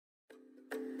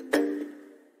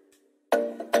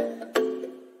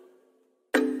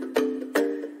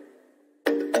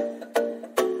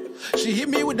She hit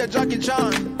me with the Jackie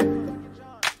Chan.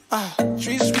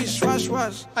 Sweet, sweet, swash,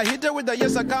 swash. I hit her with the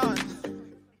yes I can.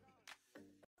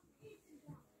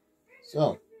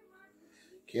 So,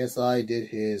 KSI did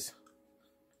his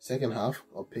second half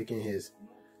of picking his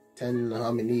 10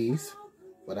 nominees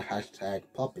for the hashtag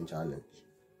Poppin challenge.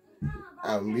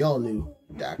 And we all knew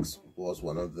Dax was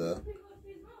one of the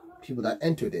people that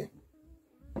entered it.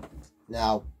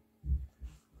 Now,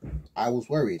 I was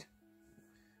worried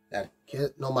that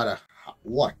no matter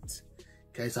what,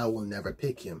 KSI will never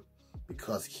pick him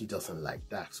because he doesn't like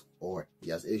Dax or he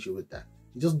has an issue with that.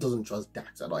 He just doesn't trust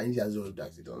Dax at all. And he has with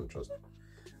Dax, he doesn't trust him.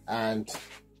 And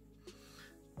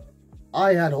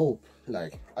I had hope.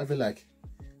 Like, I feel like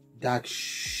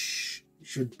Dax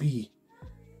should be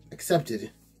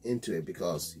accepted into it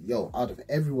because, yo, out of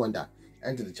everyone that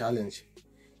entered the challenge,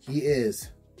 he's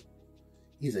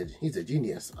a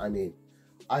genius. I mean,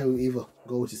 I will even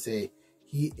go to say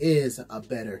he is a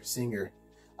better singer,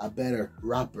 a better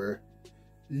rapper,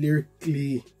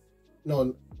 lyrically,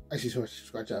 no, actually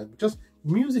scratch that, just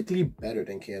musically better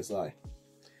than KSI.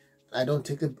 I don't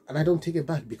take it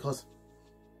back because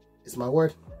it's my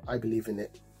word. I believe in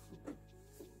it.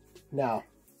 Now,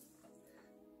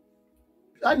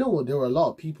 I know there were a lot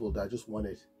of people that just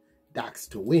wanted Dax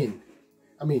to win.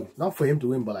 I mean, not for him to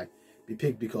win, but like be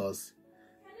picked because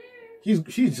he's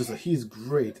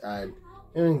great, and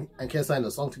him and KSI in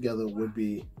the song together would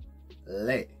be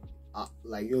lit.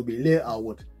 Like it would be lit. I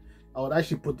would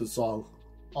actually put the song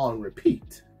on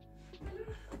repeat.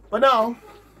 But now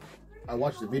I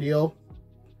watched the video,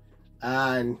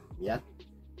 and yeah,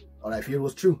 all I feared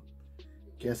was true.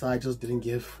 KSI just didn't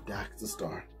give Dax a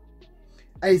star.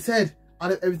 I said,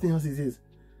 out of everything else he says,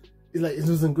 it's like it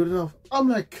wasn't good enough. I'm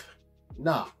like,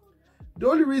 nah. The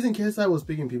only reason KSI was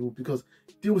picking people because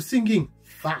they were singing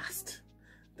fast.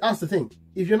 That's the thing.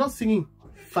 If you're not singing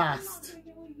fast,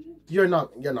 you're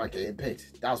not getting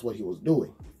picked. That's what he was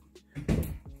doing.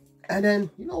 And then,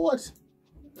 you know what?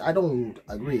 I don't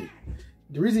agree.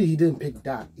 The reason he didn't pick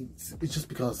Dax, it's just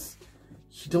because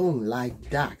he don't like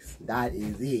Dax. That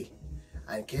is it.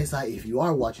 And KSI, if you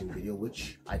are watching the video,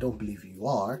 which I don't believe you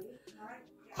are,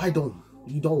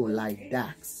 you don't like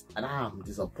Dax. And I'm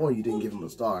disappointed you didn't give him a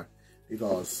star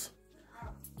because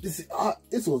this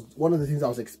was one of the things I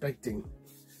was expecting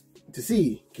to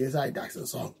see KSI Dax in a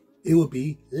song. It would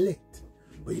be lit.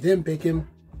 But you didn't pick him.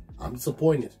 I'm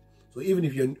disappointed. So even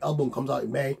if your album comes out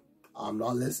in May, I'm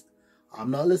not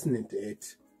listening to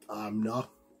it. I'm not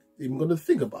even gonna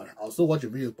think about it. I'll still watch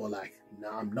your videos, but like,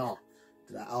 nah, I'm not.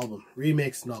 To that album.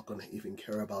 Remix, not gonna even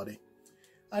care about it.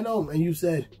 I know, and you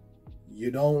said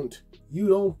you don't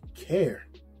care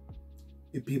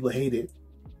if people hate it.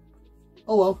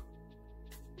 Oh well.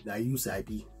 Now you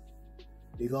Sappy.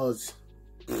 Because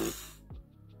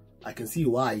I can see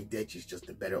why Deji is just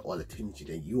a better Olatunji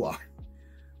than you are.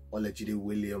 Olajide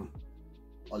William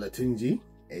Olatunji,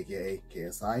 aka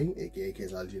KSI, aka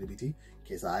KSI LGBT,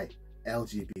 KSI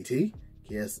LGBT,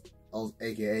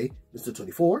 aka Mr.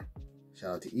 24.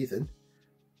 Shout out to Ethan.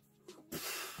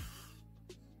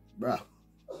 Bruh.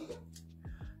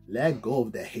 Let go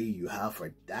of the hate you have for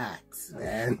Dax,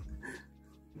 man.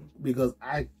 Because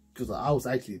I was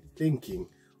actually thinking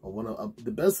of one of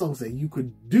the best songs that you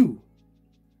could do.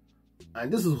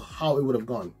 And this is how it would have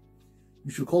gone.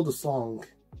 You should call the song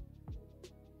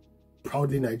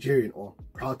Proudly Nigerian or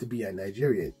Proud to be a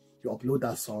Nigerian. You upload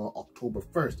that song October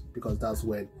 1st because that's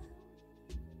when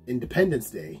Independence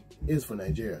Day is for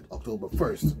Nigeria, October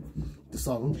 1st. The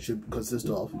song should consist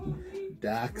of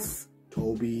Dax,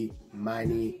 Toby,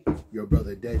 Manny, your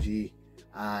brother Deji,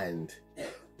 and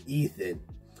Ethan.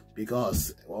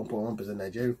 Because 1.1%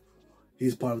 Nigerian,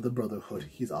 he's part of the brotherhood.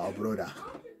 He's our brother.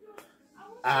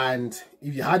 And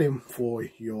if you had him for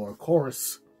your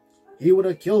chorus, he would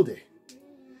have killed it.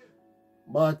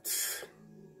 But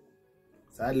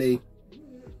sadly,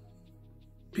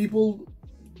 people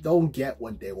don't get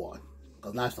what they want.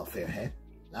 Because life's not fair, hey?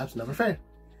 Life's never fair.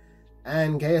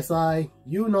 And KSI,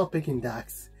 you not picking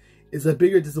Dax is a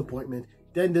bigger disappointment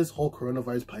than this whole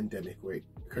coronavirus pandemic we're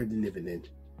currently living in.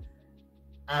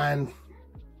 And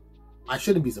I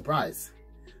shouldn't be surprised.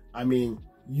 I mean,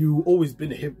 you've always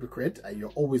been a hypocrite and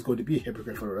you're always going to be a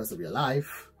hypocrite for the rest of your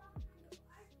life.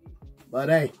 But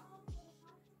hey,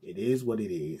 it is what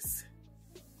it is.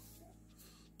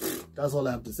 That's all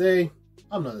I have to say.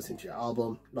 I'm not listening to your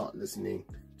album, not listening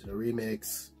to the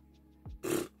remix.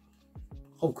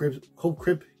 Hope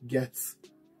Crip gets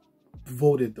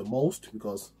voted the most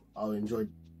because I would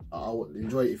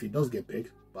enjoy if he does get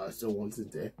picked, but I still won't listen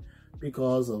to it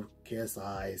because of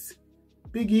KSI's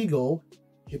big ego,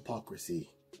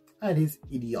 hypocrisy, and his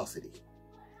idiocy.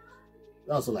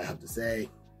 That's all I have to say.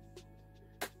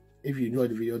 If you enjoyed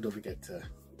the video, don't forget to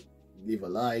leave a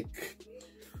like.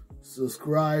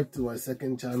 Subscribe to my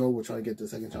second channel. We're trying to get the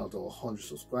second channel to 100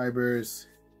 subscribers.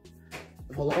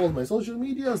 Follow all of my social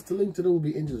medias. The link to them will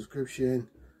be in the description.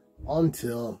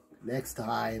 Until next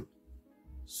time,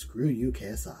 screw you,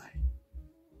 KSI.